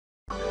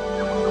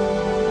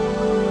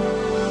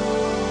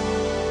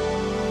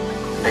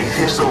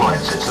Atheist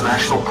Alliance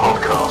International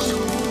podcast.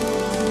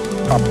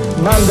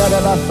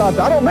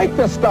 I don't make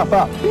this stuff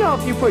up. You know,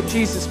 if you put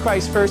Jesus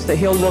Christ first, that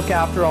he'll look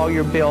after all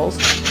your bills.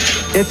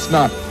 It's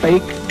not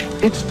fake,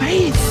 it's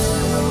faith.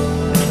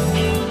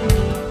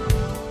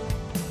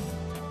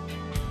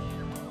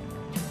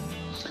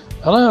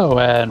 Hello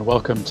and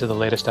welcome to the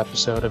latest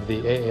episode of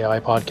the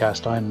AAI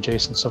podcast. I'm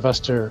Jason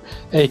Sylvester,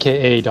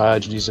 aka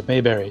Diogenes of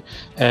Mayberry,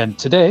 and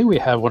today we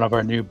have one of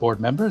our new board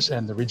members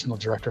and the regional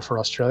director for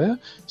Australia,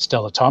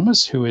 Stella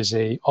Thomas, who is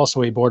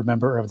also a board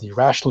member of the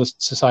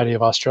Rationalist Society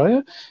of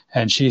Australia,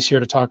 and she's here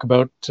to talk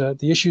about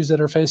the issues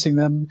that are facing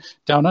them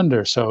down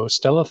under. So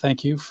Stella,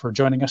 thank you for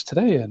joining us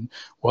today and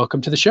welcome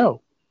to the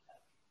show.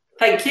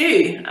 Thank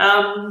you.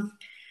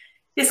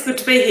 It's good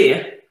to be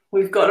here.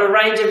 We've got a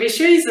range of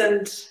issues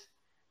and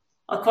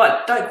I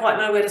don't quite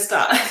know where to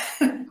start.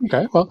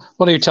 Okay, well,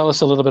 why don't you tell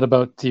us a little bit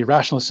about the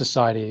Rationalist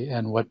Society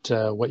and what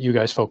you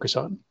guys focus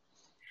on?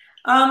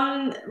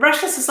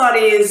 Rationalist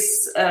Society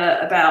is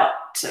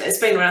it's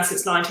been around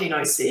since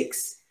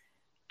 1906,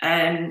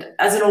 and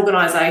as an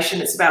organisation,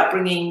 it's about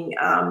bringing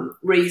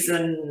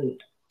reason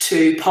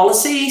to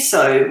policy.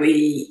 So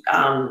we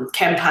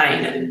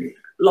campaign and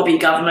lobby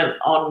government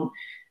on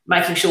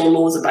making sure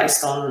laws are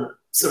based on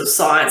sort of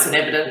science and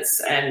evidence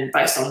and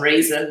based on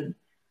reason.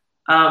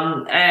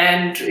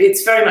 And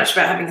it's very much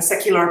about having a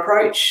secular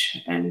approach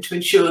and to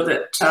ensure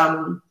that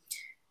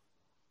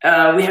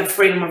we have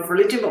freedom of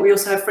religion, but we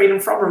also have freedom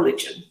from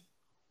religion.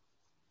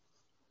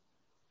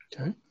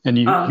 Okay. And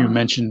you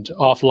mentioned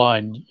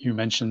offline, you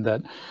mentioned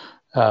that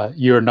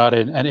you're not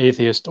an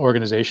atheist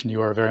organization.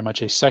 You are very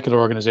much a secular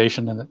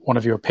organization, and that one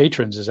of your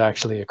patrons is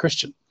actually a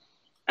Christian.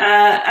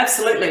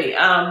 Absolutely.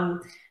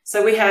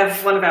 So we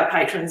have one of our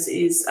patrons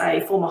is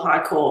a former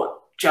High Court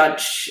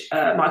Judge,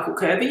 Michael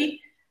Kirby.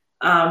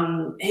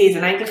 He's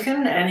an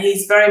Anglican, and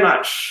he's very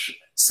much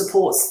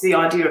supports the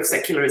idea of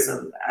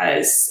secularism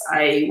as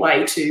a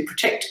way to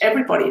protect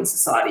everybody in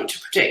society, to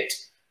protect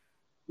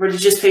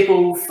religious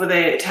people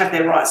to have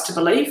their rights to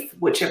belief,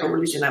 whichever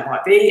religion that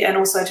might be, and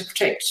also to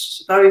protect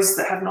those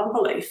that have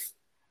non-belief.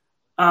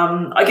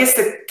 I guess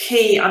the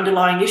key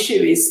underlying issue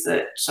is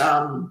that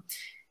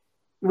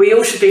we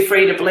all should be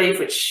free to believe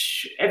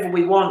whichever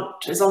we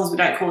want, as long as we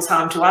don't cause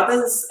harm to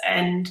others,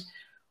 and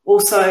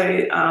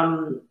also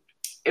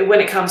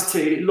when it comes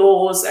to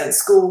laws and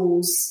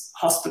schools,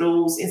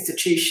 hospitals,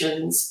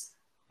 institutions,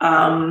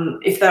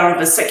 if they're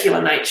of a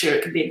secular nature,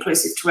 it can be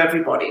inclusive to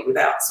everybody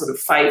without sort of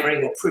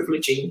favouring or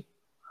privileging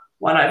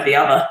one over the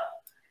other.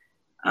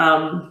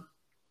 And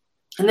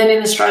then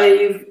in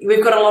Australia,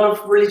 we've got a lot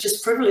of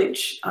religious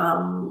privilege.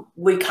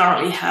 We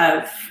currently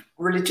have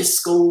religious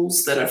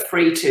schools that are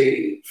free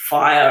to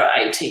fire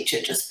a teacher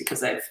just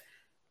because they've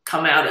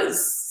come out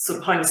as sort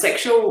of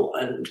homosexual,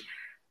 and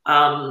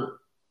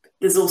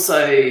there's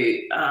also,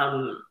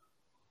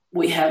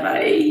 we have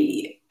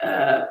a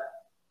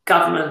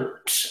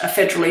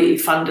federally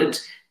funded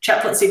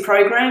chaplaincy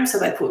program, so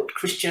they put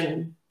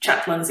Christian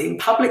chaplains in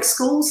public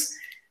schools.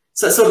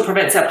 So it sort of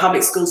prevents our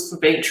public schools from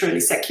being truly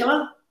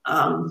secular.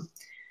 And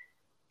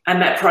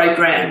that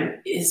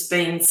program has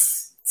been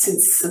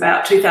since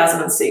about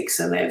 2006,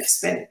 and they've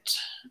spent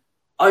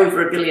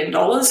over $1 billion.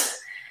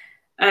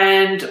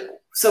 And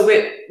so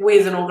we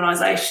as an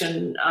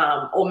organisation,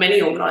 or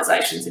many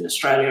organisations in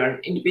Australia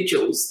and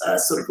individuals, are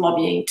sort of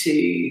lobbying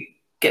to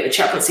get the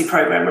chaplaincy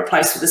program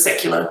replaced with a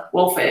secular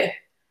welfare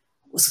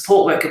or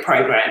support worker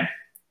program.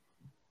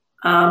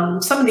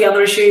 Some of the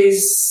other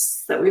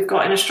issues that we've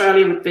got in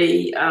Australia would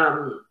be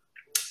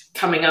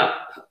coming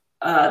up.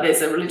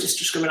 There's a religious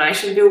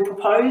discrimination bill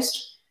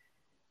proposed,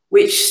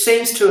 which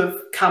seems to have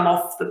come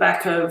off the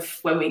back of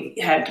when we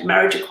had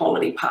marriage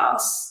equality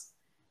pass.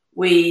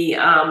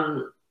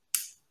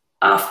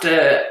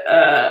 After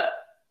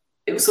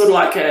it was sort of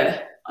like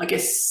I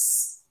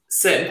guess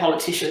certain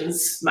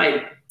politicians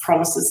made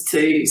promises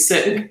to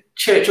certain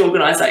church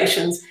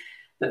organisations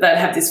that they'd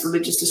have this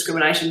religious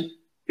discrimination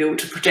bill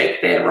to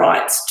protect their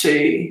rights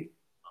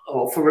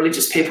or for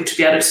religious people to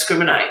be able to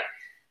discriminate.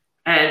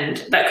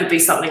 And that could be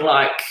something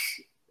like,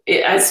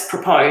 as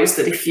proposed,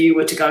 that if you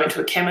were to go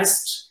into a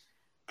chemist,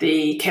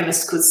 the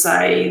chemist could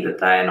say that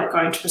they are not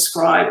going to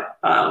prescribe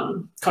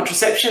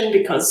contraception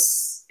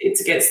because it's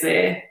against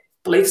their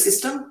belief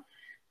system.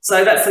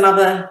 So that's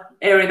another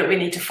area that we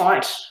need to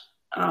fight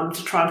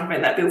to try and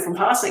prevent that bill from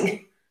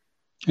passing.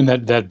 And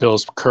that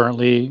bill's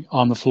currently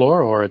on the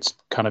floor, or it's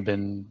kind of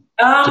been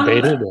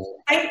debated? Or?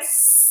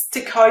 Thanks to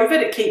COVID,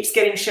 it keeps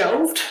getting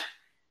shelved. Okay.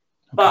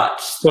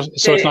 But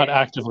so it's not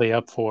actively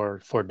up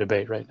for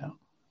debate right now?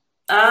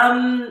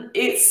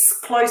 It's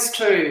close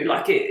to,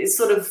 like it's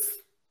sort of,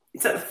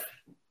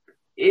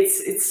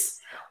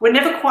 we're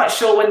never quite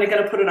sure when they're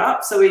going to put it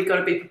up, so we've got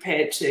to be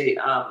prepared to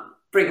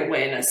bring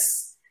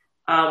awareness.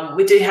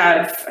 We do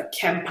have a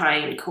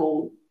campaign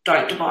called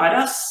Don't Divide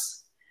Us,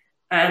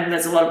 and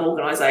there's a lot of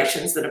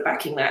organisations that are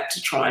backing that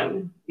to try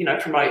and,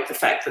 promote the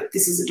fact that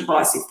this is a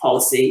divisive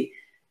policy.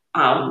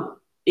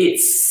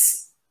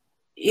 It's,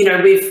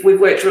 we've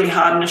worked really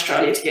hard in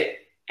Australia to get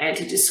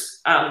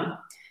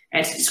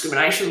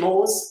anti-discrimination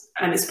laws,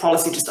 and this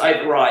policy just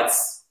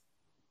overrides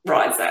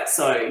rides that.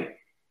 So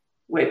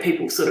where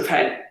people sort of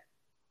had,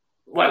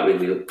 well,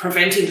 we're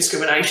preventing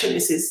discrimination,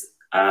 this is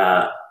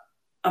a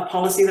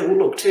policy that will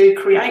look to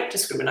create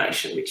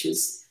discrimination, which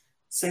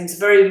seems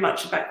very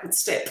much a backward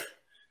step.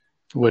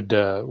 Would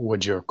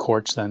your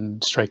courts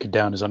then strike it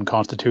down as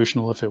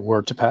unconstitutional if it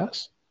were to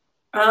pass?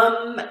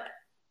 I'm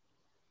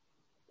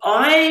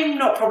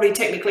not probably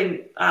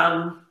technically,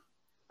 I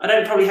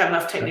don't probably have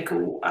enough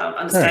technical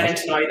understanding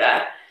to know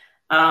that.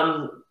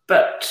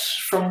 But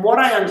from what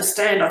I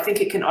understand, I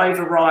think it can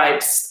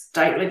override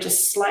state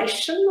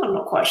legislation. I'm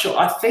not quite sure,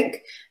 I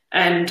think.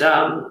 And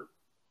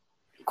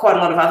quite a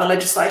lot of other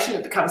legislation.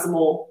 It becomes a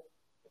more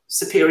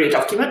superior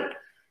document.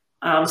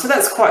 So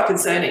that's quite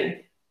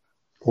concerning.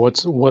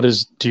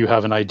 Do you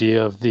have an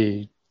idea of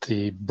the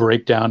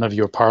breakdown of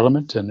your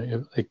parliament?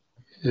 And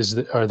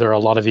are there a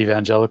lot of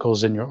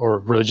evangelicals or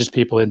religious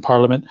people in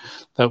parliament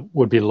that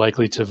would be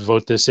likely to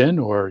vote this in,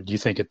 or do you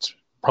think it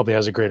probably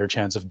has a greater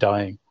chance of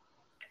dying?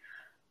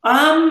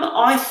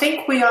 I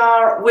think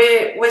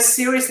we're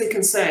seriously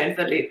concerned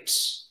that it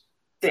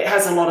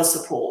has a lot of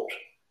support.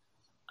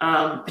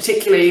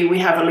 Particularly, we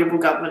have a Liberal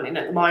government in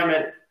at the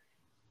moment,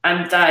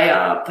 and they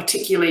are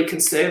particularly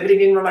conservative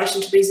in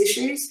relation to these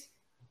issues,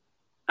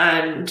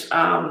 and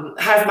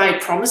have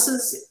made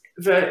promises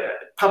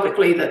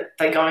publicly that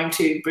they're going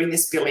to bring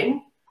this bill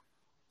in.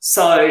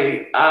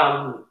 So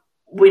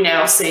we're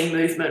now seeing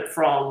movement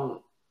from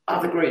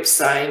other groups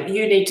saying,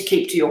 you need to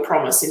keep to your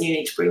promise and you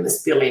need to bring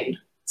this bill in.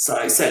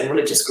 So certain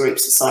religious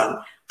groups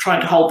are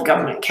trying to hold the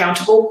government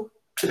accountable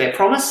to their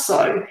promise.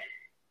 So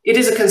it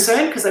is a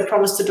concern because they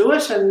promised to do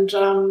it, and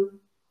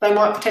they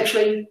might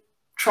potentially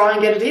try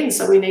and get it in.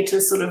 So we need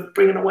to sort of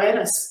bring an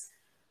awareness.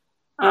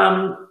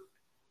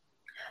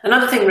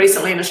 Another thing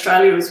recently in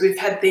Australia is we've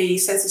had the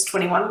Census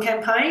 21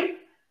 campaign,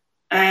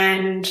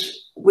 and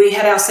we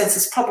had our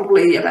census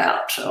probably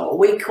about a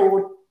week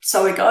or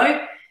so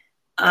ago.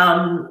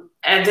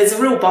 And there's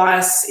a real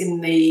bias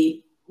in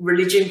the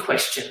religion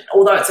question,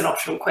 although it's an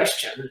optional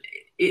question.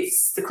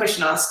 The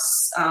question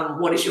asks,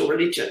 what is your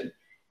religion?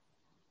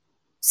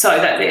 So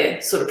that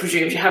there sort of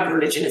presumes you have a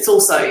religion. It's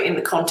also in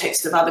the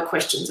context of other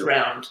questions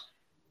around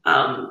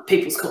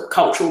people's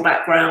cultural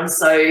background.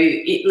 So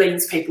it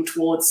leans people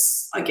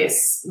towards, I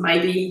guess,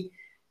 maybe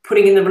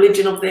putting in the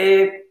religion of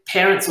their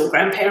parents or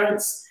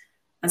grandparents.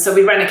 And so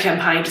we ran a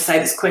campaign to say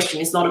this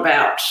question is not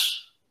about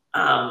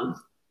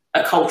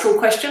a cultural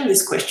question.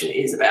 This question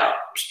is about,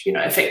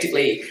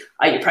 effectively,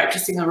 are you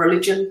practicing a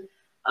religion?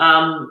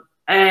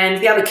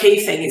 And the other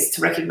key thing is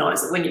to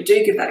recognise that when you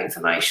do give that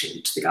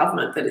information to the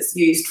government, that it's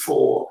used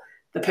for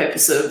the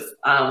purpose of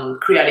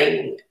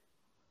creating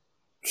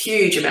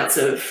huge amounts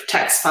of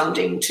tax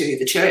funding to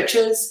the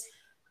churches.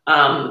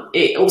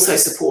 It also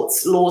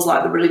supports laws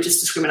like the Religious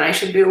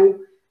Discrimination Bill.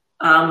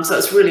 So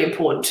it's really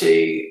important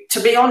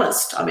to be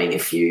honest. I mean,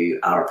 if you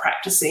are a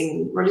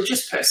practicing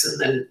religious person,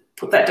 then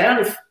put that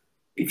down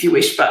if you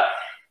wish, but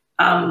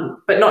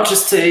not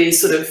just to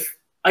sort of,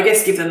 I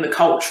guess, give them the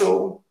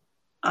cultural,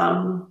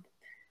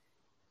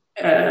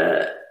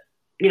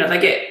 they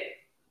get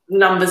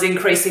numbers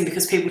increasing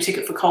because people tick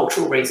it for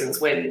cultural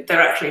reasons when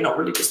they're actually not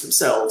religious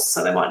themselves,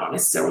 so they might not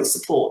necessarily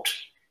support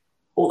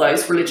all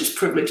those religious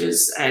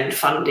privileges and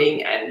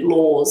funding and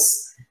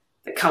laws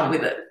that come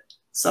with it.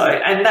 So,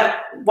 and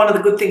that one of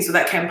the good things with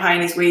that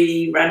campaign is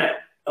we ran it,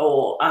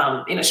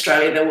 in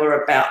Australia there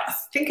were about, I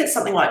think it's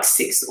something like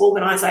 6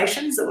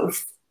 organisations that were,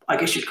 I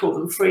guess you'd call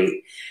them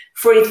free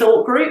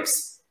thought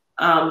groups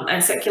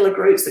and secular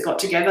groups that got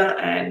together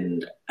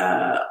and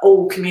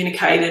all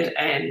communicated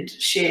and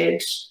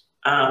shared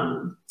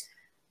funding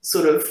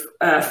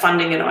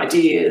and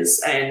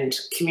ideas and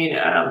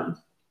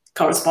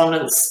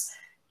correspondence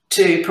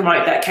to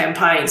promote that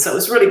campaign. So it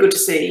was really good to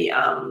see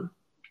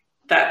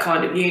that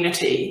kind of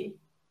unity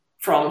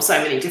from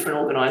so many different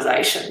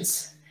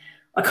organisations.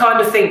 I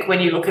kind of think when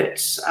you look at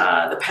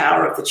the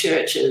power of the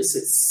churches,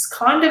 it's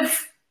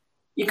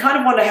you kind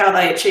of wonder how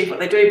they achieve what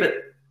they do, but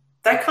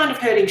they're kind of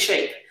herding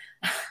sheep,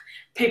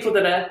 people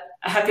that are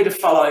happy to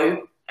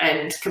follow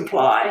and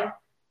comply.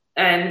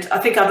 And I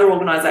think other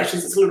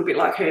organisations, it's a little bit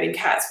like herding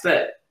cats,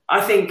 but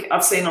I think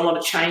I've seen a lot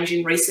of change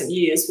in recent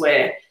years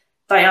where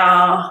they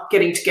are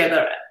getting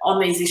together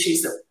on these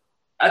issues that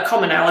are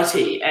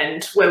commonality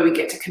and where we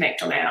get to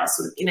connect on our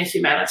sort of inner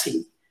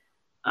humanity,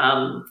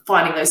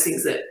 finding those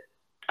things that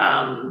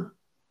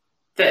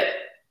that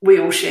we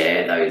all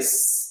share,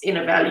 those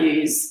inner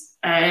values,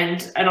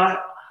 and so.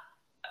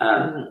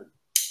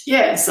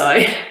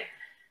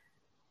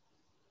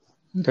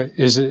 Okay,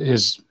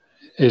 is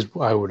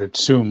I would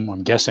assume,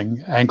 I'm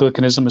guessing,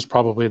 Anglicanism is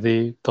probably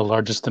the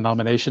largest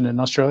denomination in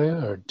Australia,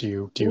 or do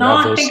you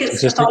have those statistics? No, I think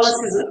it's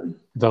Catholicism.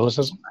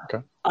 Catholicism,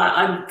 okay.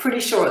 I'm pretty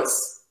sure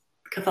it's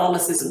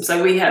Catholicism.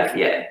 So we have,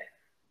 we have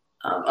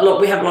a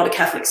lot of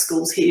Catholic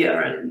schools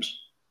here, and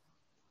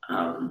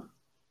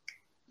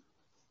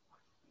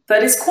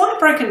but it's quite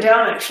broken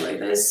down actually.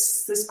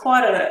 There's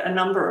quite a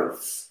number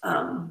of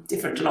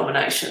different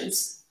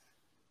denominations.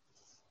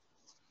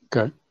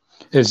 Okay,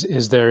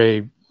 is there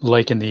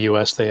like in the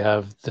US, they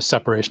have the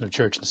separation of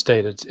church and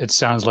state. It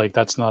sounds like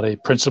that's not a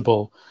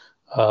principle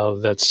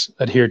that's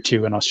adhered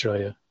to in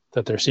Australia,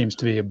 that there seems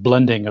to be a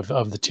blending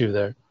of the two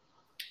there.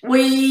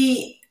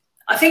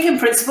 I think in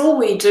principle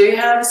we do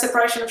have a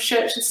separation of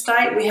church and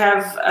state. We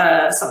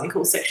have something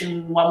called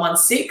Section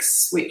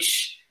 116,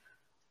 which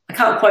I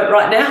can't quote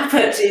right now,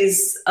 but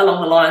is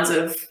along the lines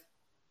of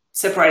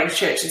separating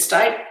church and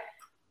state.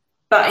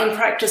 But in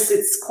practice,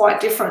 it's quite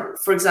different.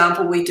 For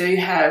example, we do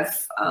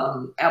have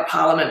our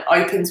parliament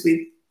opens with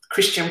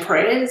Christian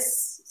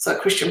prayers, so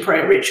Christian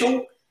prayer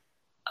ritual.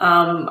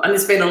 And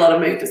there's been a lot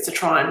of movements to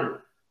try and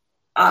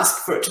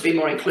ask for it to be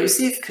more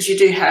inclusive, because you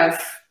do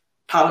have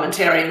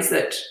parliamentarians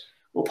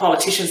or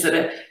politicians that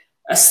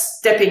are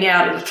stepping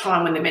out at a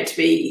time when they're meant to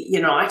be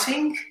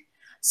uniting.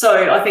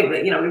 So I think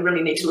that, we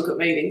really need to look at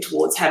moving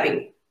towards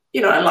having,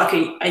 like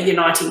a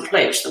uniting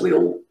pledge that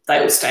they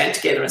all stand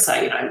together and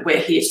say, we're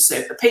here to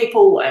serve the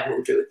people and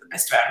we'll do it with the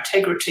best of our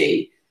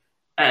integrity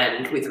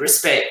and with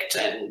respect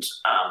and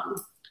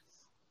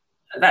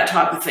that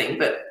type of thing.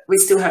 But we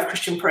still have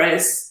Christian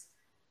prayers.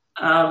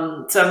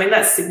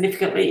 That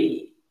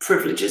significantly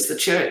privileges the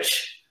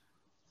church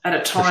at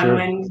a time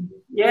when,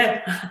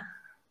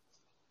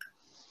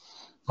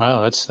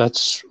 Wow,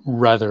 that's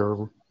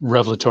rather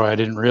revelatory. I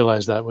didn't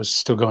realize that was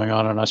still going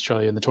on in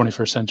Australia in the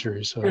 21st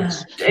century. So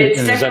it's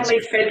definitely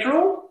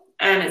federal,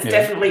 and it's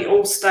definitely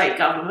all state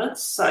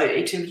governments. So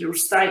each individual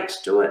state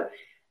do it.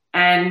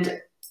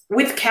 And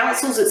with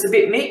councils, it's a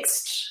bit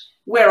mixed.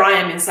 Where I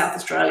am in South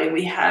Australia,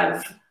 we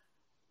have,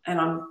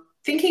 and I'm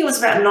thinking it was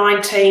about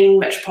 19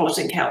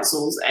 metropolitan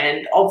councils,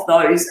 and of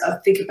those, I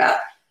think about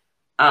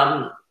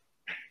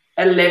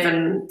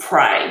 11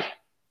 pray.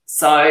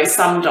 So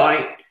some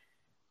don't.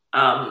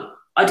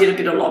 I did a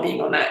bit of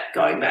lobbying on that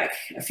going back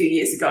a few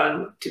years ago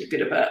and did a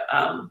bit of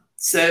a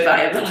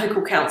survey of the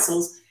local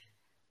councils.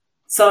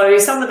 So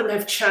some of them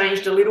have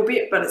changed a little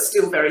bit, but it's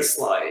still very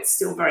slow. It's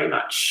still very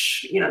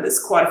much, there's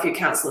quite a few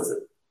councillors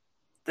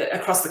that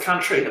across the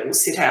country that will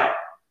sit out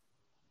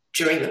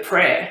during the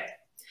prayer,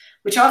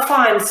 which I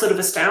find sort of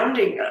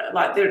astounding.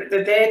 Like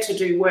they're there to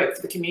do work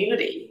for the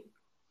community.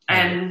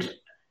 And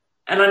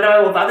I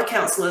know of other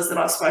councillors that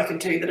I've spoken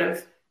to that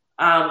have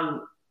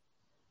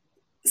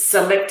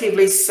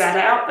selectively sat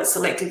out, but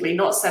selectively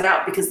not sat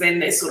out, because then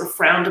they're sort of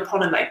frowned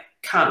upon and they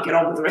can't get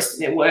on with the rest of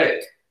their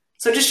work.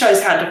 So it just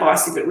shows how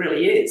divisive it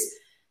really is,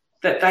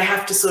 that they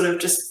have to sort of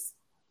just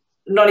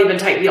not even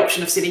take the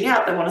option of sitting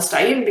out. They want to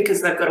stay in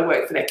because they've got to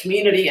work for their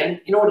community. And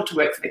in order to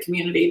work for their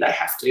community, they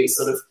have to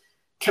sort of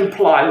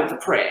comply with the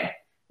prayer,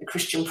 the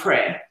Christian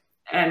prayer.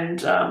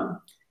 And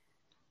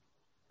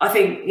I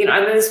think, and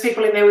there's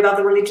people in there with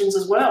other religions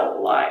as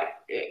well, like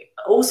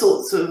all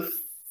sorts of,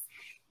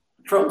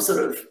 from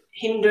sort of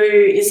Hindu,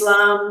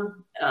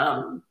 Islam,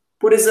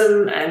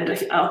 Buddhism, and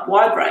a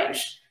wide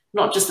range,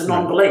 not just a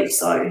non-belief.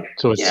 So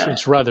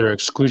it's rather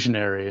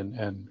exclusionary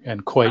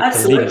and quite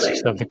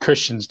elitist of the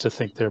Christians to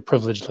think they're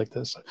privileged like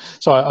this.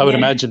 So I would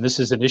imagine this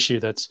is an issue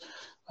that's,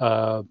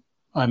 I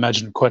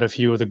imagine quite a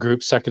few of the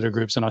groups, secular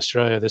groups in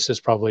Australia, this is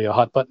probably a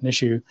hot button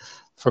issue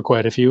for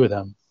quite a few of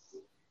them.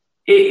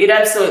 It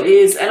absolutely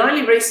is. And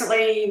only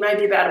recently,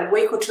 maybe about a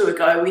week or two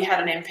ago, we had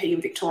an MP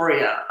in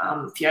Victoria,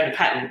 Fiona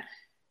Patten,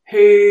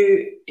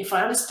 who, if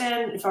I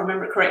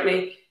remember it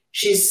correctly,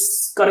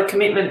 she's got a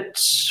commitment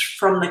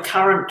from the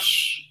current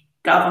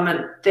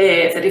government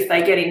there that if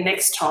they get in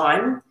next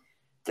time,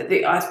 that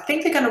I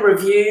think they're going to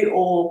review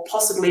or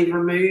possibly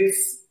remove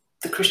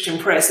the Christian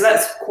prayer. So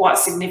that's quite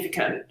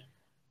significant.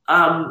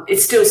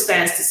 It still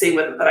stands to see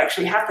whether that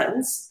actually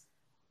happens.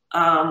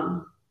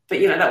 But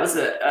that was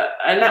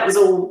and that was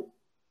all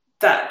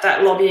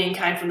that lobbying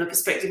came from the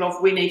perspective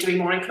of we need to be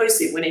more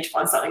inclusive. We need to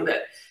find something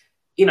that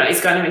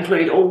is going to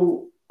include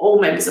all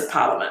members of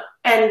Parliament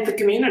and the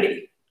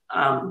community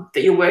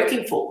that you're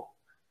working for.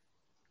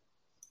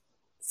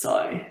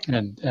 So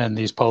and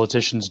these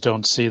politicians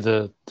don't see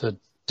the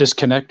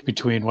disconnect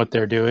between what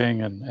they're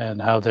doing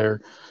and how they're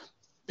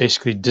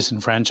basically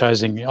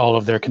disenfranchising all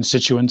of their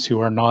constituents who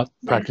are not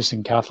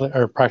practicing Catholic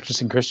or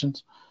practicing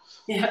Christians.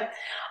 Yeah,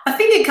 I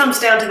think it comes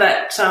down to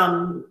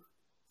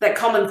that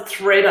common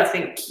thread. I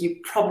think you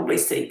probably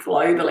see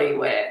globally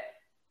where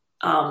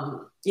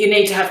you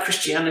need to have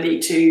Christianity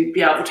to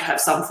be able to have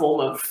some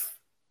form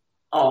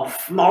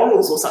of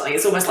morals or something.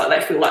 It's almost like they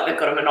feel like they've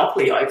got a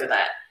monopoly over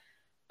that.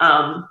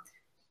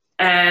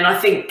 And I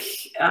think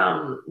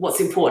what's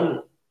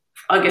important,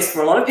 I guess,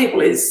 for a lot of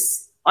people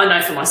is, I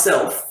know for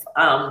myself,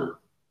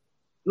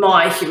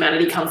 my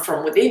humanity comes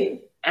from within,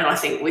 and I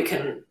think we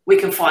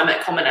can find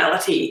that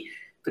commonality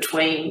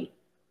between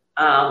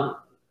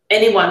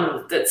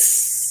anyone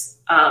that's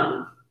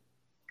the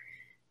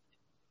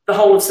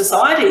whole of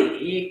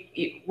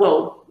society.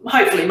 Well,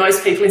 hopefully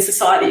most people in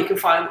society, you can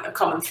find a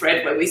common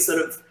thread where we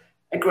sort of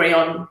agree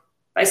on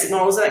basic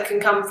morals that can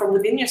come from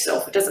within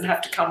yourself. It doesn't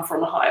have to come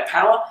from a higher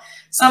power.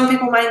 Some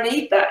people may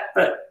need that,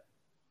 but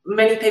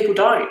many people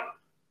don't.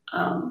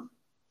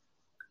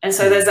 And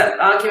so there's that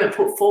argument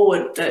put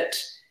forward that,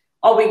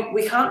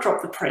 we can't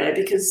drop the prayer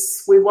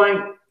because we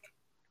won't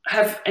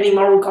have any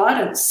moral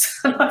guidance.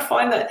 I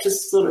find that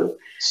just sort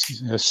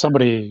of...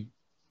 Somebody,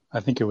 I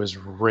think it was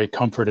Ray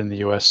Comfort in the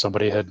US,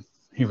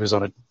 he was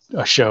on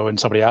a show and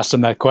somebody asked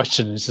him that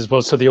question. And he says,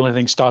 well, so the only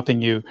thing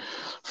stopping you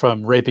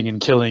from raping and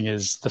killing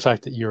is the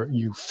fact that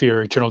you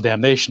fear eternal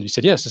damnation. He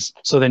said, yes.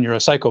 So then you're a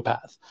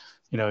psychopath.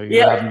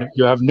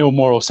 You have no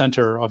moral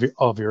center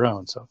of your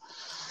own. So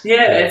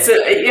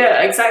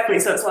exactly.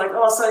 So it's like,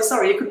 oh, so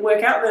sorry, you couldn't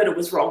work out murder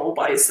was wrong all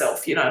by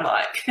yourself.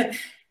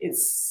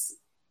 It's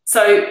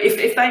so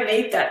if they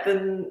need that,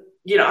 then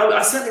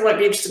I certainly won't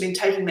be interested in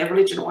taking their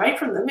religion away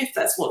from them if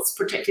that's what's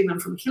protecting them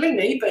from killing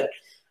me. But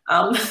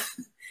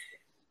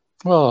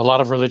well, a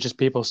lot of religious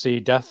people see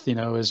death,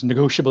 as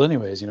negotiable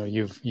anyways.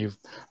 You've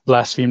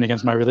blasphemed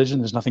against my religion.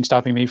 There's nothing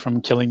stopping me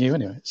from killing you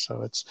anyway.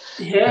 So it's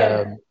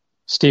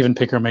Steven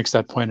Pinker makes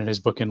that point in his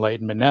book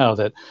Enlightenment Now,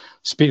 that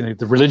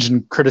the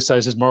religion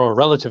criticizes moral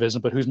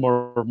relativism, but who's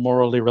more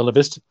morally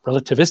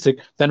relativistic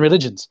than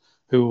religions,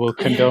 who will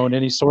condone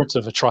any sorts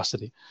of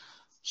atrocity.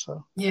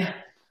 So okay.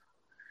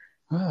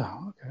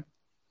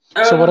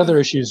 So what other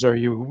issues were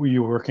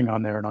you working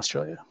on there in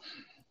Australia?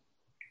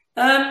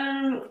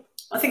 I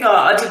think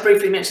I did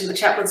briefly mention the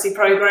chaplaincy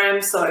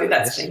program. So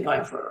that's been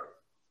going for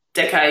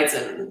decades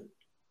since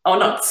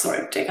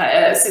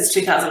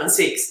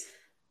 2006.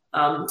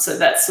 So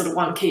that's sort of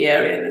one key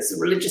area. There's a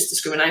religious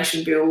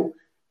discrimination bill,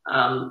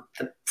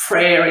 the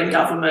prayer in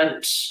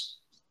government.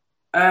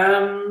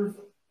 I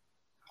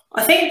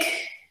think,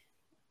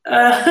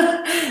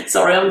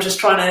 sorry, I'm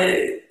just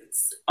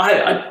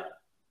I'm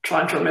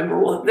trying to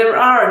remember all. There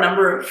are a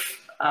number of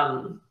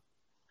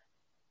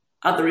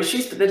other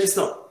issues, but they're just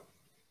not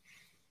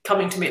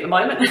coming to me at the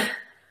moment.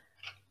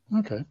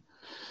 Okay.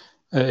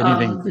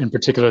 Anything in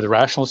particular the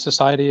Rationalist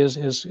Society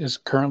is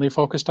currently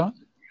focused on?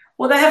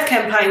 Well, they have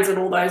campaigns on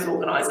all those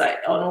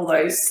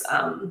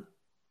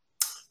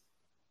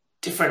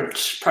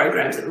different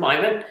programs at the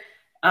moment.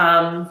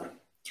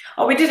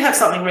 We did have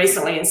something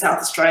recently in South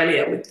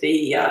Australia with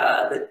the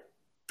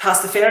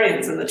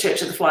Pastafarians and the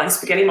Church of the Flying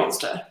Spaghetti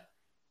Monster.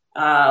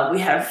 We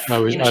have. I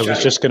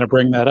was just going to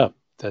bring that up.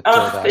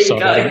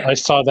 I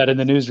saw that in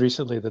the news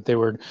recently that they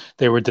were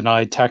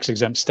denied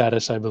tax-exempt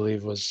status, I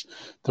believe, was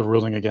the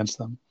ruling against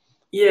them.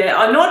 Yeah,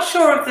 I'm not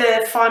sure of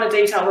the finer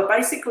detail, but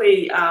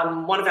basically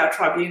one of our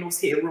tribunals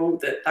here ruled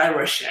that they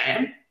were a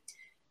sham,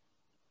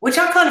 which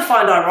I kind of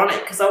find ironic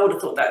because I would have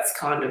thought that's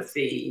kind of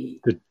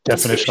the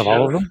definition of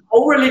all of them?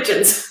 All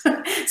religions.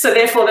 So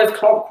therefore they've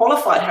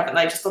qualified, haven't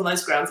they, just on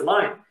those grounds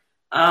alone.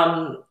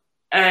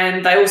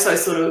 And they also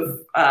sort of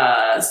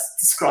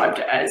described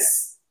it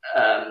as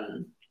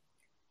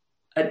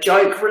a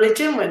joke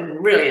religion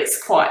when really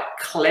it's quite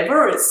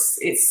clever.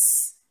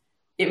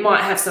 It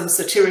might have some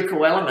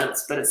satirical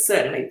elements, but it's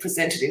certainly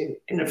presented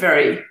in a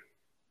very,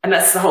 and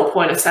that's the whole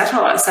point of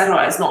satire.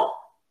 Satire is not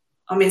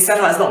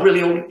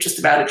really all just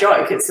about a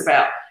joke. It's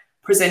about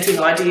presenting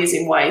ideas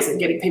in ways and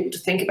getting people to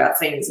think about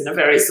things in a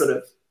very sort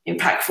of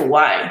impactful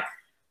way.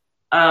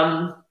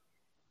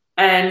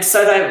 And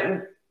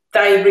so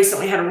they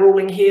recently had a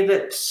ruling here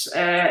that,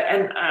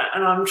 and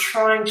I'm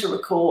trying to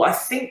recall, I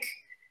think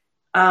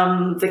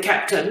the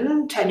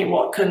captain, Tanya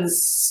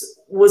Watkins,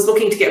 was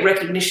looking to get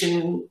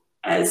recognition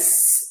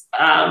as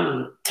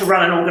to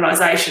run an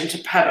organisation, to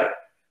have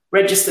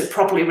it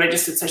properly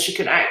registered, so she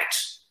can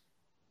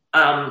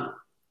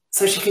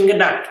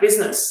conduct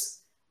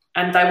business,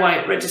 and they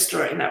won't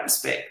register it in that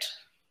respect.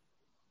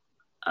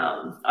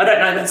 I don't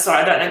know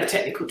the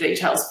technical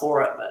details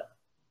for it, but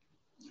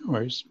no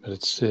worries. But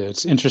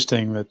it's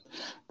interesting that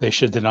they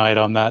should deny it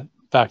on that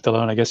fact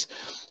alone. I guess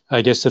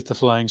if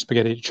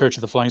the Church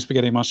of the Flying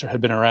Spaghetti Monster had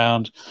been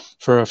around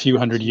for a few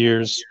hundred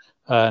years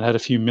and had a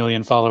few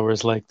million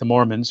followers like the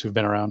Mormons, who've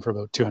been around for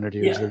about 200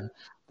 years, then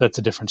that's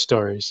a different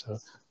story. So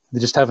they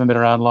just haven't been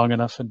around long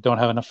enough and don't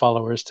have enough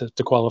followers to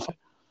qualify.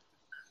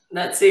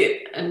 That's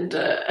it. And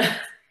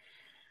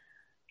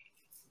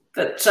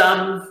but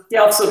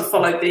I've sort of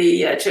followed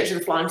the Church of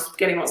the Flying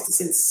Spaghetti Monster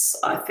since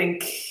I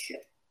think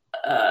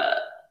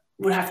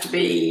would have to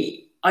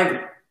be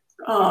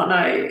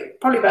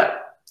probably about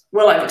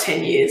well over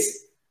 10 years.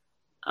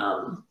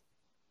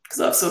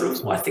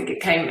 Because I think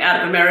it came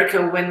out of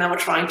America when they were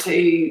trying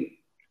to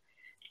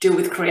deal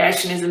with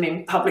creationism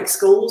in public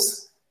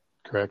schools.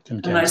 Correct.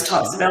 And those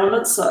types of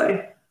elements.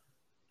 So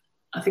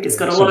I think it's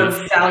got a lot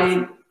of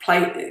value,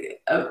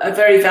 a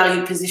very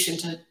valued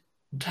position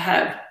to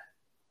have.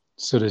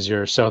 So does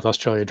your South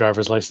Australia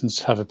driver's license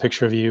have a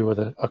picture of you with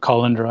a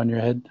colander on your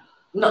head?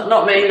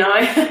 Not me,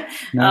 no.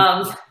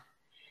 No.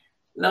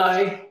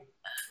 No.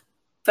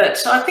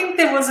 But I think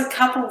there was a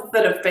couple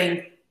that have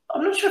been,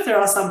 I'm not sure if there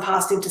are some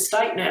passed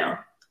interstate now,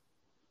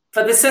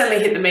 but they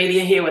certainly hit the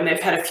media here when they've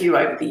had a few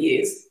over the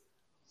years.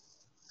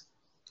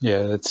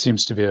 Yeah, that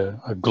seems to be a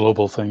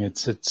global thing.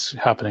 It's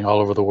happening all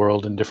over the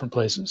world in different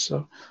places.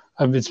 So,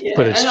 it's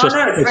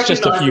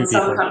just a few people.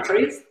 Some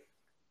countries.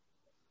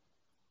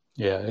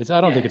 Yeah,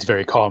 I don't think it's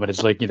very common.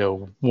 It's like,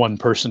 one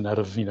person out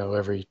of,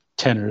 every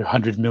 10 or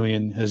 100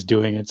 million is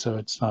doing it. So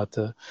it's not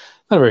a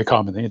very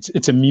common thing.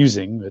 It's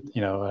amusing, but,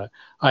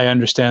 I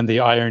understand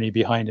the irony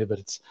behind it, but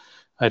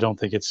I don't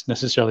think it's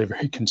necessarily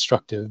very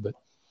constructive.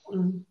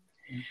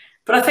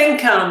 But I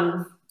think,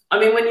 I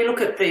mean, when you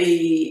look at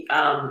the,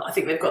 I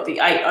think they've got the 8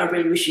 I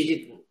really wish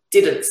you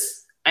didn't.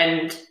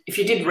 And if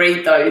you did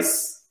read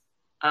those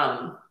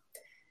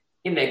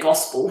in their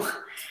gospel,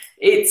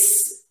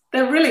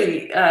 they're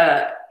really,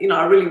 you know,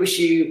 I really wish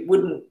you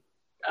wouldn't,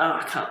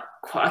 I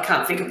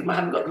can't think of them, I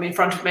haven't got them in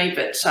front of me,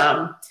 but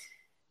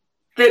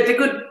they're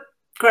good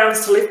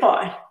grounds to live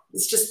by.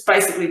 It's just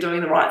basically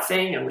doing the right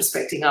thing and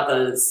respecting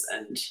others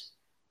and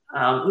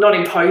not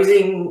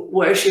imposing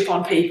worship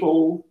on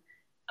people,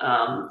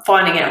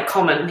 finding our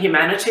common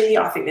humanity.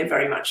 I think they're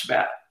very much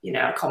about, you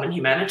know, our common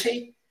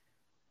humanity.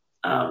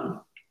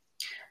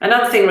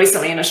 Another thing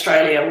recently in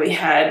Australia, we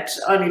had,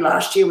 only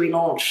last year, we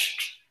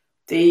launched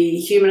the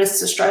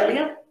Humanists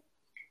Australia.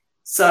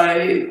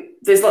 So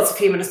there's lots of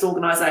humanist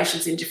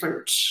organisations in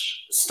different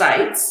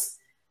states.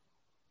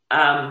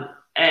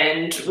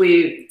 And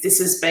this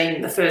has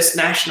been the first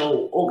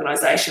national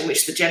organisation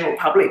which the general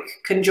public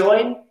can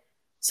join.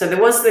 So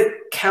there was the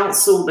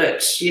council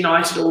that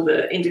united all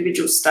the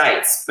individual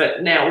states,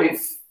 but now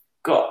we've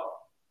got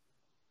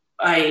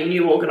a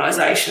new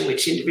organisation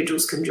which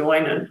individuals can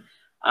join, and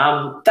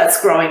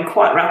that's growing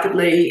quite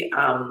rapidly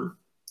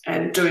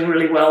and doing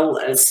really well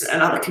as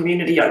another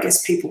community, I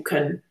guess, people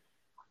can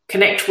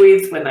connect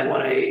with when they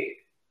want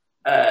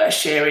to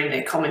share in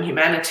their common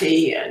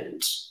humanity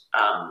and,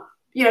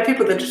 you know,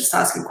 people that are just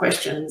asking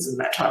questions and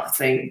that type of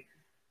thing.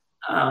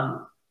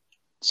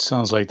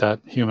 Sounds like that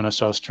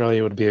Humanist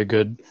Australia would be a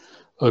good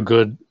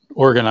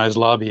organized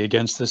lobby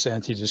against this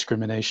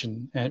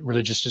anti-discrimination and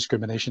religious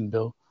discrimination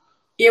bill.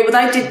 Yeah, well,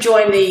 they did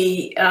join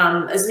the,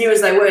 as new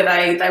as they were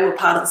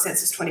part of the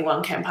Census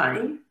 21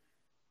 campaign.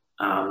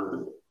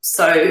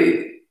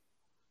 So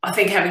I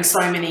think having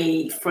so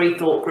many free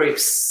thought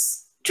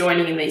groups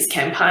joining in these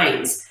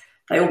campaigns,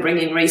 they all bring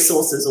in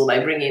resources, or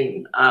they bring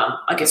in,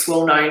 I guess,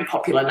 well-known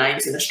popular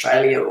names in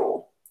Australia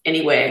or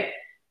anywhere,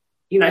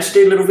 you know, to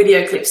do little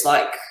video clips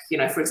like, you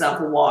know, for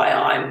example, why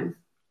I'm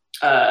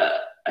a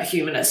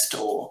humanist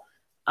or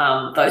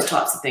those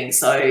types of things.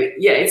 So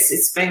yeah,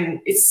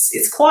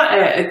 it's quite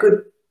a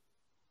good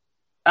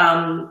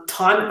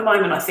time at the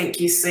moment. I think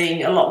you're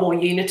seeing a lot more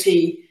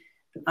unity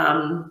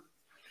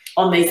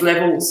on these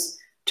levels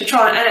to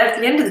try, and at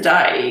the end of the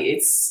day,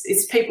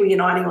 it's people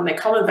uniting on their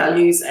common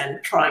values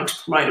and trying to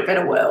promote a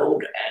better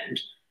world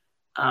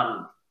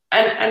and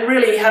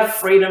really have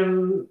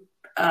freedom.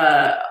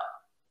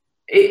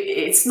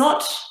 It's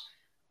not,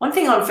 one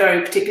thing I'm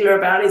very particular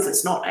about is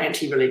it's not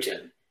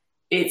anti-religion.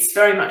 It's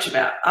very much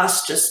about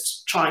us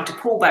just trying to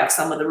pull back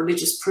some of the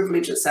religious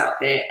privileges out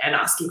there and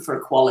asking for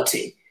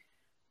equality.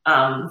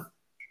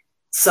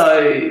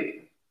 So,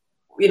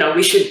 you know,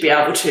 we should be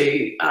able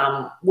to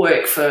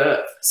work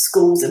for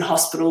schools and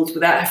hospitals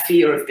without a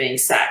fear of being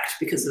sacked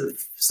because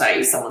of,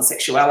 say, someone's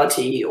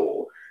sexuality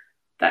or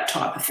that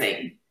type of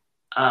thing.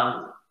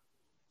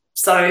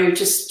 So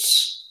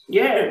just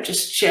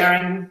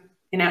sharing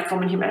in our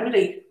common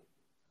humanity.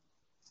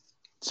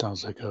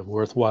 Sounds like a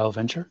worthwhile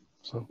venture.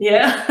 So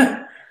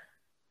yeah.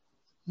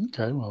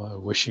 Okay, well, I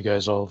wish you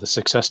guys all the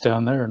success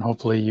down there, and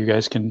hopefully you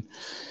guys can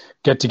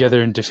get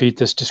together and defeat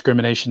this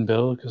discrimination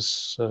bill,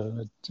 because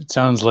it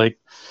sounds like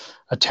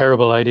a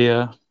terrible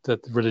idea that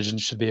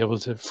religions should be able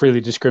to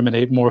freely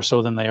discriminate more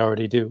so than they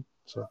already do.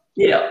 So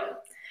yeah.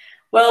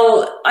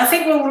 Well, I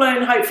think we'll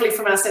learn hopefully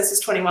from our Census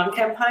 21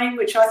 campaign,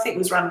 which I think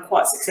was run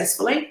quite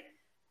successfully.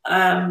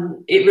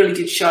 It really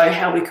did show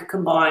how we could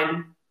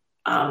combine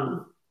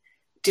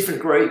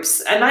different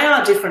groups, and they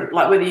are different,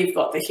 like whether you've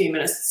got the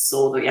humanists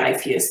or the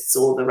atheists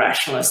or the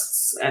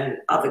rationalists and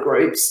other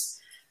groups.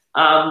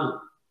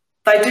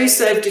 They do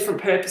serve different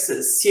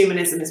purposes.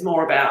 Humanism is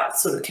more about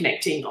sort of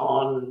connecting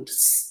on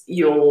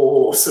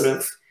your sort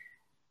of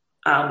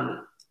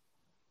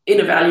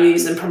inner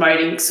values and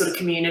promoting sort of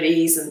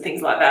communities and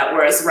things like that,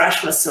 whereas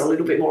rationalists are a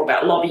little bit more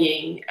about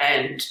lobbying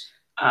and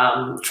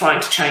trying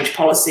to change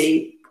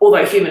policy,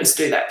 although humanists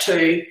do that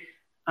too.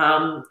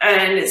 And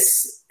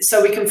it's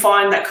so we can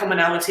find that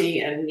commonality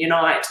and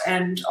unite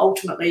and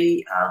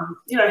ultimately,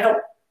 you know, help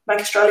make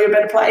Australia a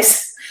better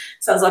place.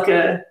 Sounds like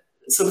a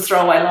sort of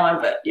throwaway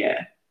line, but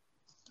yeah.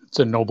 It's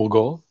a noble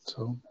goal.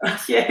 So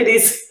yeah, it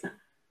is.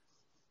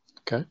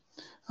 Okay.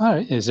 All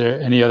right. Is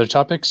there any other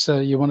topics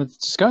you wanted to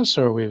discuss,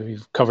 or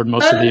we've covered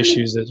most of the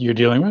issues that you're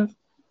dealing with?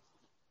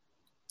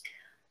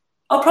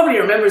 I'll probably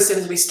remember as soon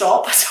as we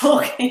stop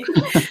talking.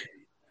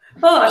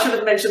 Oh, I should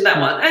have mentioned that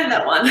one and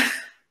that one.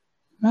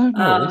 No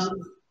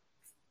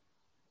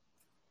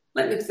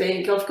let me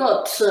think. I've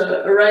got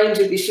a range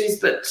of issues,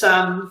 but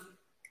I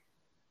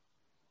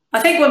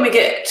think when we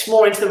get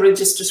more into the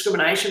religious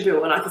discrimination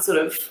bill, and I can sort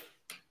of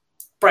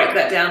break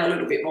that down a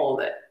little bit more,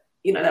 that,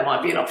 you know, that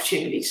might be an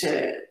opportunity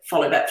to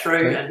follow that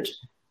through. Okay. And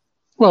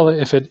well,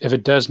 if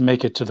it does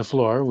make it to the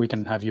floor, we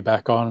can have you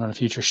back on a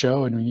future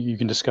show, and you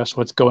can discuss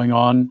what's going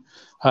on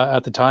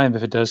at the time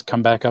if it does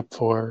come back up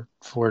for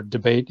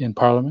debate in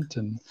Parliament,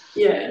 and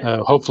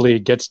hopefully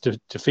it gets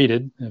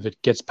defeated. If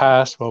it gets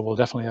passed, well, we'll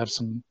definitely have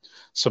some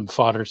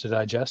fodder to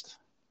digest.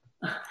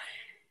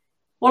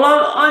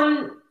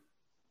 Well,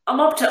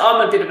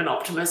 I'm a bit of an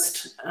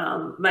optimist,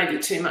 maybe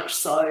too much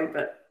so,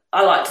 but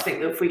I like to think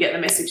that if we get the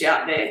message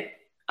out there,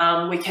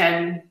 we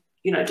can,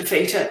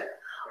 defeat it.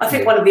 I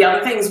think one of the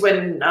other things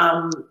when,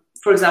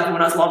 for example,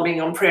 when I was lobbying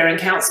on prayer and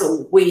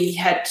council, we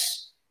had,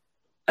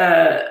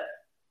 there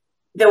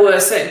were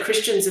certain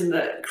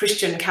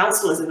Christian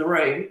councillors in the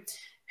room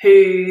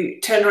who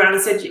turned around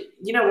and said,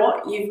 you know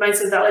what, you've made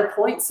some valid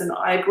points, and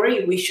I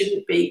agree, we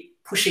shouldn't be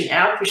pushing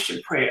our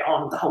Christian prayer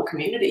on the whole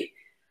community.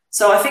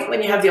 So I think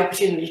when you have the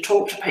opportunity to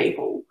talk to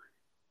people,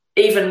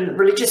 even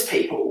religious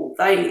people,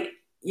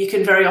 you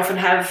can very often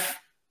have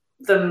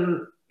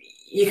them,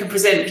 you can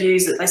present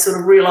views that they sort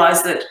of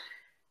realise that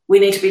we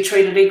need to be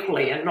treated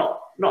equally and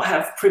not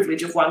have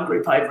privilege of one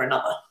group over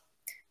another.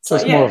 So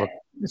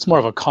it's more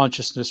of a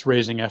consciousness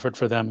raising effort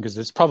for them, because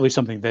it's probably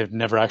something they've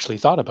never actually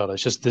thought about.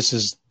 It's just this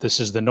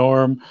is the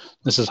norm.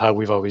 This is how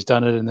we've always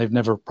done it, and they've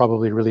never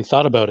probably really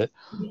thought about it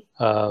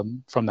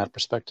from that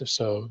perspective.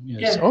 So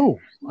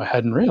I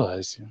hadn't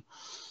realized.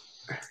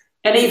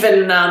 And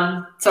even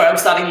sorry, I'm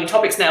starting new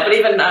topics now, but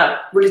even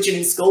religion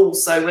in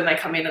schools. So when they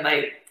come in and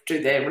they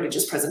do their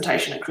religious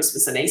presentation at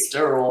Christmas and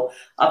Easter or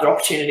other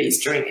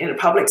opportunities in a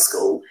public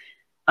school.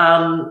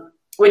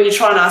 When you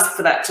try and ask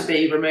for that to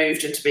be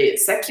removed and to be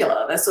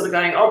secular, they're sort of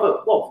going,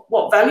 oh, but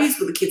what values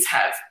will the kids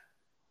have?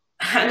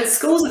 And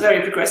schools are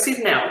very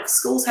progressive now.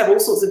 Schools have all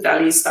sorts of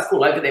values stuck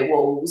all over their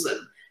walls, and,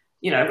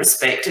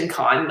 respect and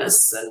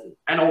kindness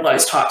and all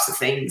those types of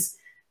things.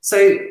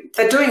 So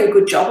they're doing a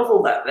good job of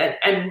all that.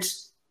 And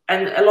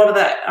a lot of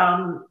that,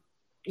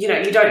 you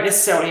don't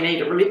necessarily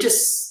need a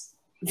religious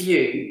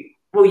view.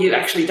 Well, you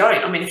actually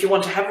don't. I mean, if you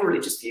want to have a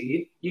religious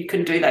view, you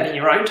can do that in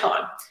your own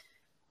time.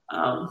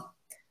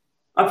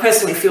 I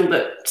personally feel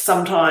that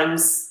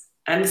sometimes,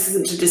 and this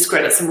isn't to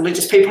discredit some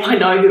religious people I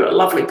know who are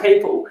lovely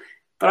people,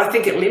 but I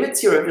think it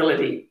limits your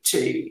ability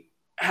to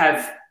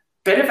have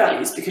better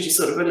values because you're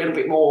sort of a little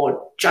bit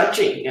more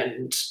judging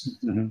and...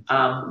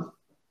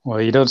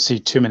 Well, you don't see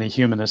too many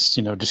humanists,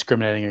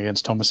 discriminating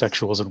against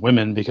homosexuals and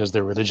women because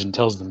their religion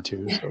tells them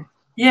to. So.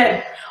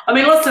 Yeah. I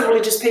mean, lots of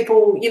religious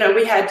people,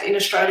 we had in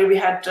Australia, we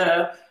had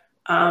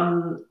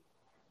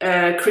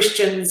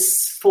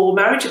Christians for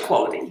marriage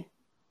equality.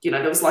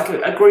 There was like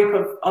a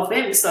group of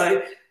them.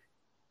 So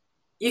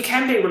you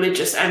can be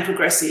religious and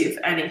progressive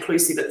and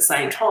inclusive at the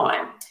same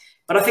time.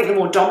 But I think the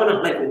more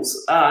dominant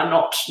levels are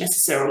not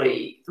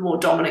necessarily the more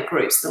dominant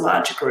groups, the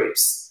larger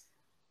groups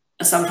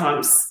are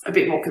sometimes a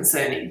bit more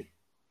concerning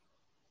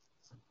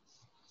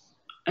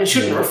and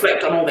shouldn't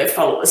reflect on all their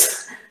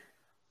followers.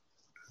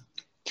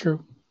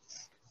 True.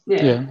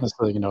 Yeah. That's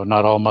like,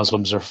 not all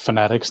Muslims are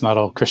fanatics. Not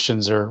all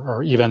Christians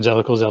are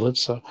evangelical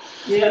zealots. So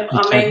you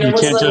can't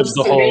judge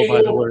the whole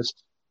by the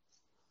worst.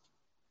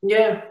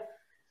 Yeah.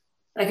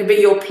 They could be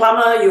your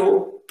plumber,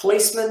 your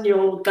policeman,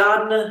 your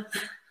gardener.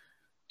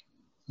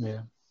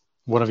 Yeah.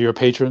 One of your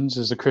patrons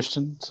is a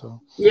Christian.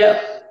 So.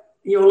 Yeah.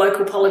 Your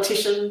local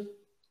politician.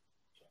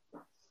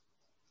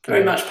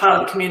 Very much part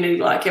of the community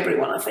like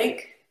everyone, I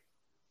think.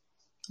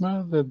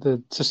 Well,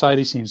 the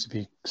society seems to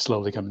be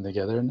slowly coming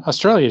together. And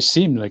Australia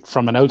seemed like,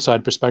 from an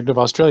outside perspective,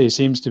 Australia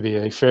seems to be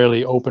a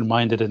fairly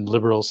open-minded and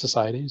liberal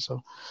society.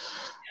 So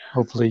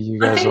hopefully you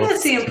guys I think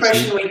that's the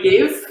impression we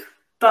give.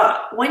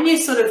 But when you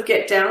sort of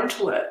get down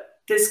to it,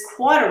 there's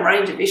quite a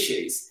range of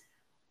issues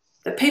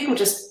that people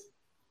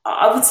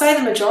I would say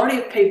the majority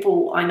of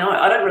people I know,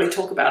 I don't really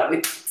talk about it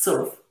with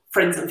sort of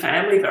friends and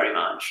family very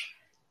much.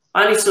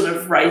 I only sort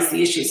of raise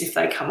the issues if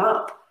they come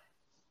up.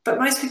 But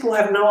most people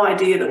have no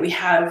idea that we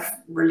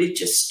have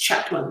religious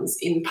chaplains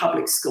in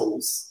public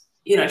schools,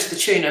 to the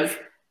tune of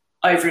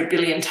over $1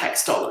 billion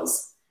tax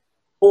dollars,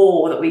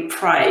 or that we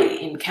pray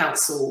in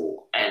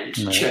council and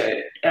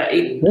church,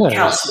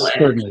 council.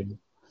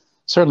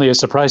 Certainly a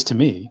surprise to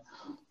me.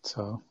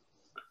 So.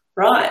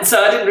 Right.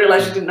 So I didn't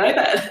realise you didn't know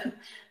that.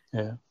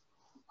 Yeah.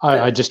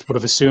 I just would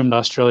have assumed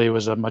Australia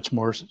was a much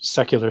more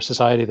secular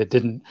society that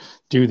didn't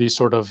do these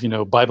sort of,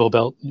 Bible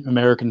Belt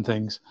American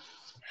things.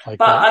 But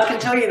I can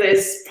tell you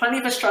there's plenty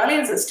of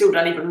Australians that still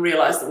don't even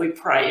realise that we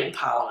pray in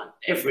Parliament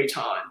every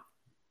time.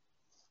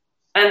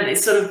 And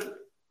it's sort of,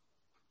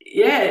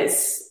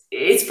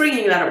 it's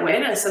bringing that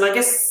awareness. And I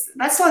guess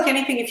that's like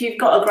anything. If you've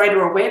got a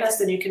greater awareness,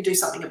 then you can do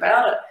something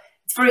about it.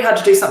 It's very hard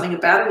to do something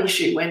about an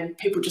issue when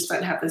people just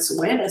don't have this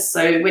awareness.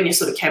 So when you're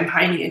sort of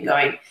campaigning and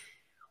going,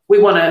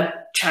 we want to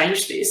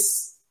change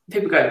this,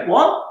 people go,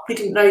 what? We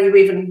didn't know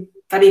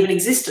that even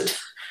existed.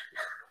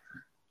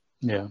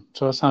 Yeah,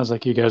 so it sounds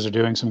like you guys are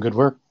doing some good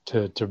work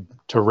to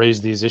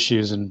raise these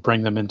issues and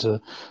bring them into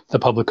the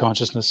public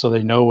consciousness so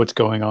they know what's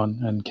going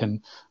on and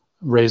can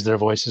raise their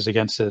voices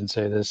against it and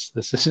say this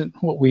isn't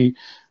what we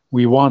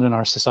want in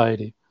our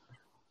society.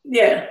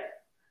 Yeah,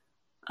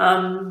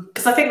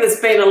 because I think there's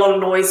been a lot of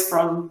noise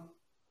from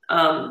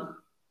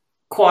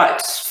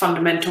quite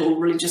fundamental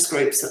religious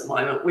groups at the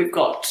moment. We've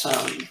got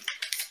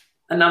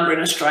a number in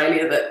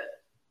Australia that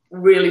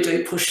really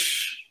do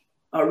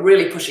are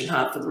really pushing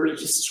hard for the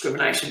religious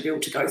discrimination bill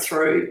to go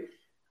through.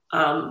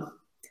 And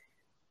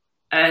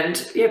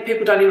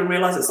people don't even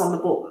realise it's on the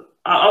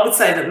I would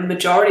say that the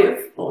majority of,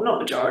 well,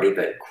 not majority,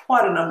 but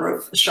quite a number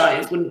of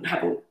Australians wouldn't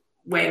have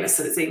awareness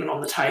that it's even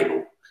on the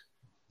table.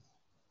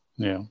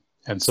 Yeah.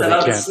 And so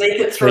they'll sneak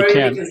it through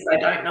because they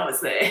don't know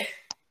it's there.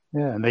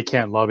 Yeah, and they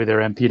can't lobby their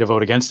MP to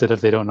vote against it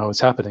if they don't know it's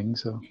happening.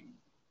 So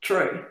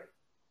true.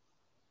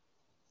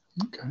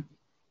 Okay.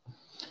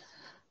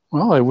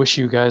 Well, I wish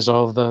you guys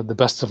all the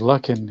best of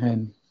luck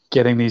in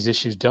getting these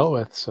issues dealt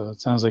with. So it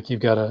sounds like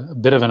you've got a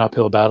bit of an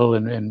uphill battle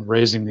in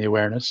raising the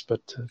awareness,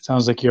 but it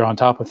sounds like you're on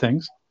top of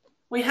things.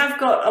 We have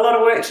got a lot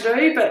of work to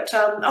do, but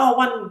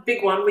one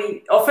big one.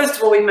 First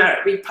of all,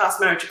 we passed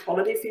marriage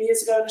equality a few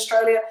years ago in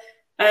Australia,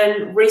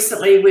 and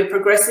recently we're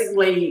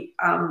progressively.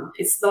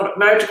 It's not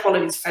marriage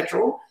equality is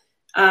federal,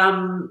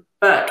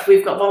 but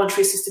we've got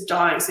voluntary assisted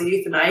dying, so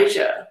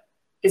euthanasia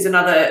is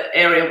another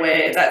area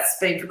where that's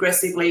been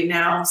progressively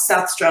now.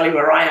 South Australia,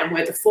 where I am,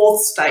 we're the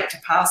fourth state to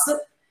pass it,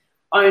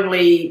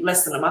 only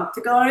less than a month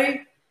ago.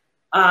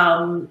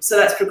 So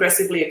that's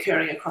progressively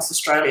occurring across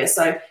Australia.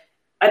 So,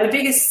 and the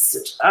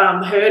biggest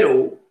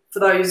hurdle for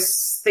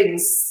those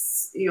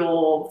things,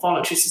 your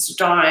voluntary assisted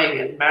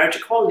dying and marriage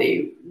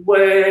equality,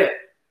 were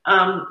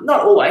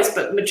not always,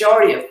 but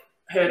majority of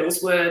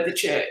hurdles were the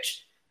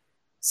church.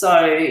 So,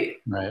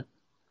 right.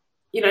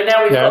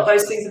 Now we've got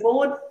those things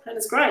aboard, and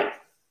it's great.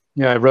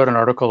 Yeah, I wrote an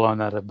article on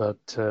that about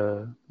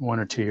 1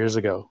 or 2 years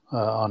ago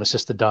on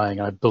assisted dying.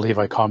 I believe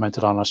I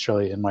commented on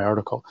Australia in my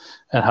article,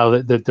 and how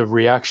the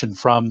reaction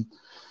from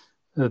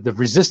the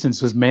resistance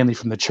was mainly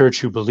from the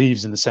church, who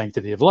believes in the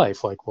sanctity of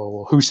life. Like,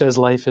 well, who says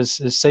life is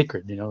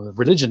sacred? The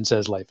religion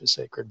says life is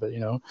sacred, but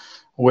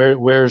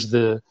where's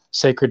the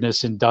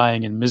sacredness in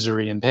dying in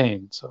misery and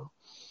pain? So,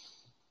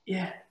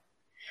 yeah.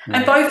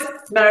 And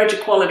both marriage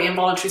equality and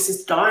voluntary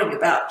assisted dying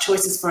about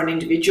choices for an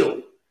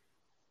individual.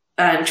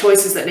 And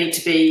choices that need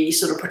to be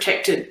sort of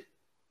protected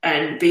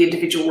and be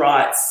individual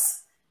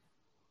rights.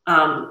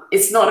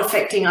 It's not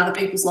affecting other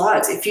people's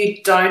lives. If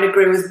you don't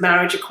agree with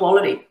marriage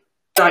equality,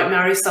 don't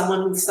marry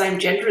someone with the same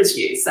gender as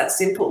you. It's that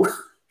simple.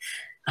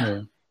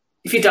 Yeah.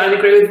 If you don't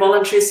agree with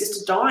voluntary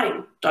assisted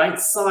dying, don't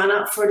sign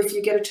up for it if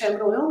you get a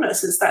terminal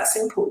illness. It's that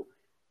simple.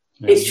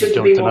 Yeah, it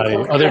shouldn't be more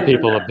complicated. Other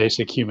people a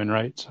basic human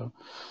right. So,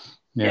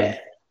 yeah.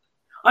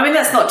 I mean,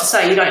 that's not to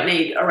say you don't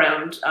need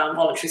around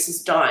voluntary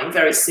assisted dying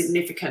very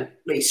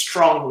significantly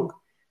strong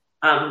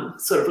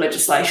sort of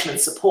legislation and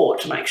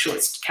support to make sure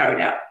it's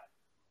carried out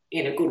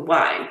in a good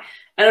way.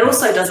 And it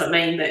also doesn't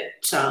mean that,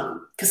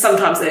 because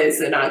sometimes there's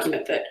an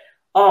argument that,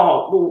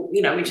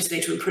 we just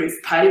need to improve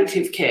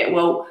palliative care.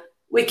 Well,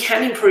 we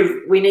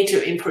need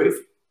to improve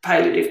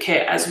palliative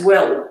care as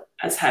well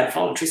as have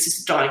voluntary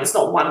assisted dying. It's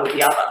not one or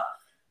the other.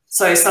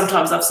 So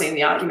sometimes I've seen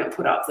the argument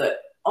put up that,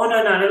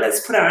 no,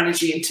 let's put our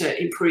energy into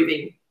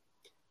improving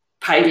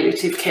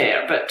palliative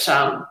care, but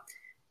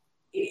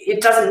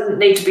it doesn't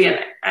need to be an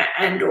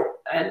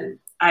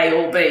A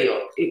or B,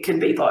 or it can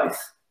be both.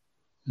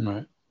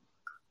 Right.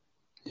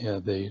 Yeah,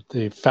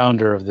 the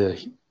founder of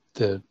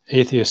the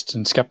atheist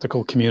and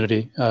skeptical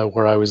community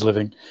where I was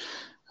living,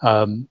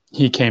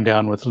 he came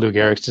down with Lou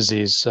Gehrig's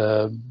disease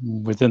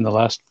within the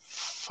last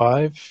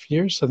 5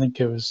 years. I think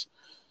it was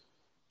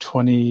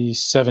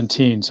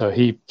 2017. So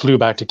he flew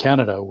back to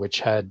Canada, which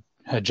had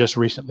just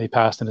recently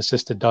passed an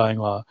assisted dying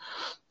law,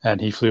 and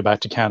he flew back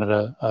to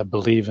Canada, I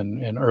believe,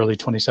 in early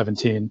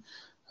 2017,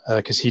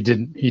 because he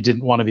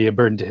didn't want to be a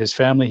burden to his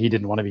family. He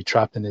didn't want to be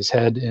trapped in his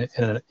head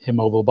in an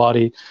immobile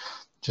body,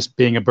 just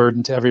being a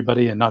burden to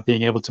everybody and not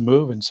being able to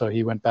move. And so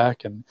he went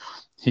back and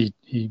he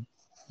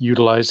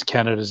utilized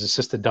Canada's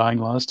assisted dying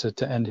laws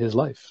to end his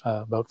life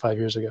about 5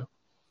 years ago.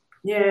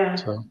 Yeah.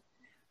 So.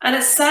 And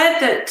it's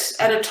sad that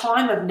at a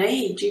time of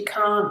need, you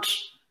can't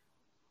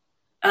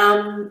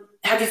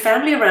have your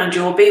family around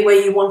you or be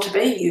where you want to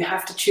be. You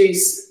have to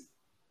choose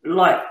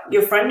like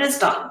your friend has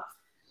done.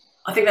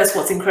 I think that's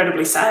what's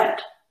incredibly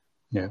sad.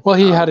 Yeah. Well,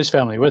 he had his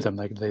family with him.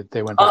 Like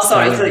they went back. Oh,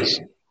 sorry.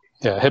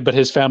 Yeah, but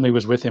his family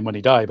was with him when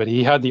he died. But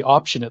he had the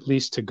option at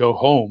least to go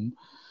home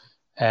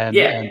and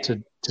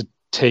to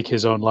take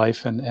his own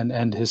life and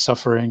end his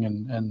suffering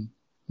and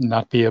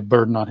not be a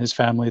burden on his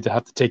family to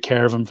have to take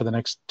care of him for the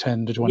next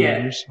 10 to 20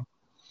 years. So.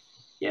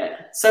 Yeah.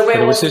 So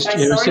where was his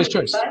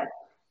choice.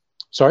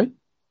 Sorry?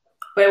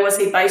 Where was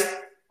he based?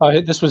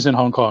 This was in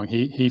Hong Kong.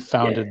 He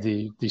founded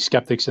the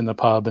Skeptics in the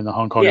Pub and the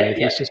Hong Kong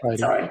Atheist Society.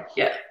 Sorry.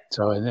 Yeah.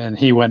 So and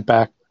he went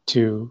back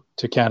to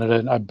Canada,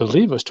 and I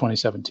believe it was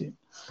 2017,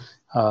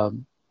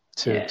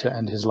 to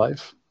end his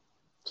life.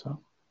 So.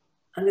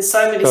 And there's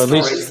so many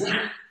stories.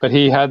 But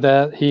he had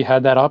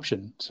that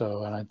option.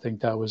 So, and I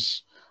think that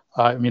was,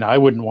 I mean, I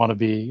wouldn't want to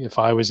be, if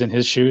I was in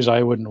his shoes,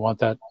 I wouldn't want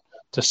that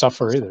to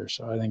suffer either.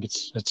 So I think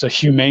it's a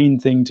humane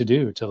thing to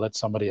do, to let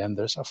somebody end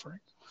their suffering.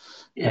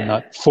 And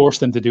not force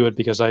them to do it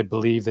because I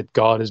believe that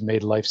God has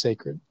made life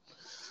sacred.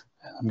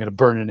 I'm going to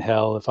burn in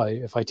hell if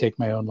I take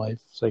my own life.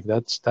 It's like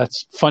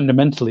that's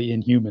fundamentally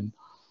inhuman.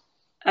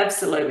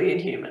 Absolutely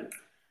inhuman.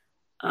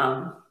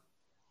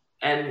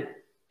 And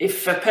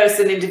if a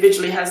person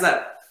individually has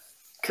that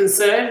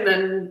concern,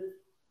 then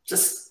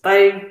just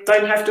they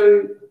don't have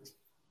to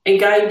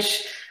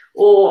engage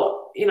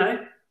or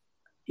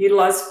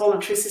utilise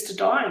voluntary assisted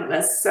dying.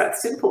 That's that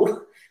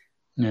simple.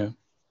 Yeah.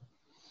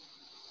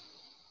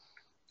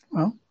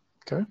 Well,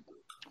 okay.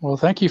 Well,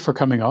 thank you for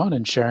coming on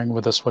and sharing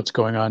with us what's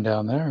going on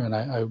down there. And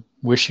I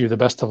wish you the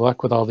best of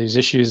luck with all these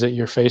issues that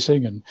you're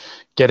facing and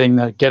getting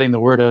the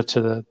word out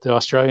to the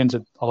Australians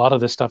that a lot of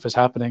this stuff is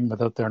happening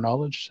without their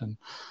knowledge. And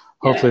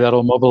hopefully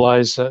that'll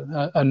mobilize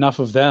enough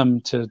of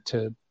them to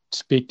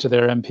speak to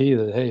their MP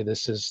that, hey,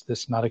 this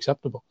is not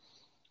acceptable.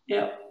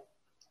 Yeah.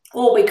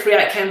 Or we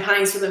create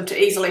campaigns for them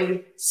to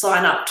easily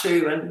sign up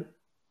to, and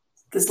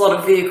there's a lot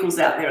of vehicles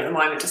out there at the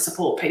moment to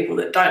support people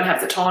that don't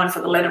have the time for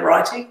the letter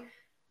writing.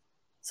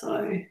 So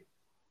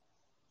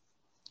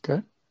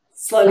okay,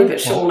 slowly but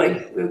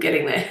surely we're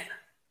getting there.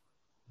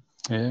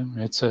 Yeah,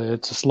 it's a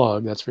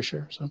slog, that's for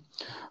sure. So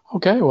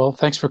okay, well,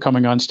 thanks for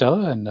coming on,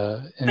 Stella. And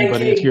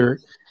anybody,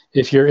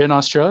 if you're in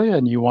Australia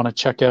and you want to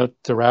check out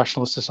the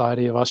Rationalist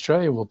Society of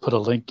Australia, we'll put a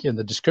link in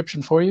the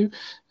description for you,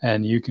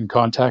 and you can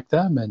contact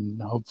them and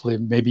hopefully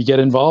maybe get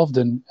involved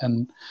and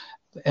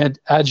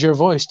add your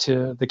voice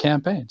to the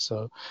campaign.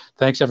 So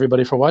thanks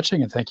everybody for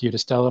watching, and thank you to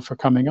Stella for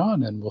coming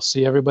on, and we'll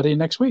see everybody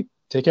next week.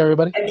 Take care,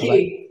 everybody. Thank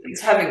you.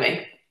 Thanks for having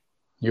me.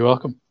 You're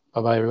welcome.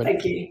 Bye-bye, everybody.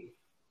 Thank you.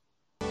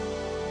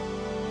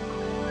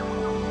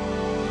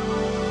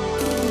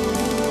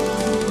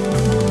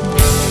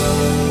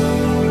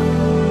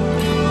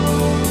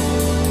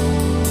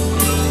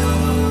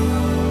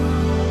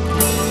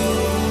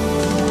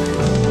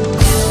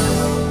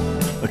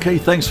 Okay,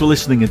 thanks for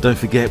listening, and don't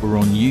forget we're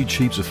on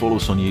YouTube, so follow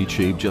us on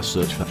YouTube. Just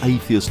search for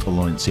Atheist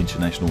Alliance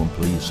International, and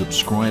please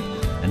subscribe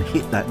and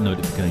hit that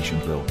notification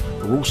bell.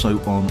 We're also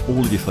on all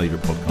of your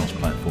favourite podcast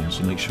platforms,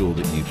 so make sure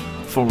that you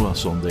follow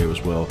us on there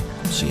as well.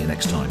 See you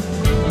next time.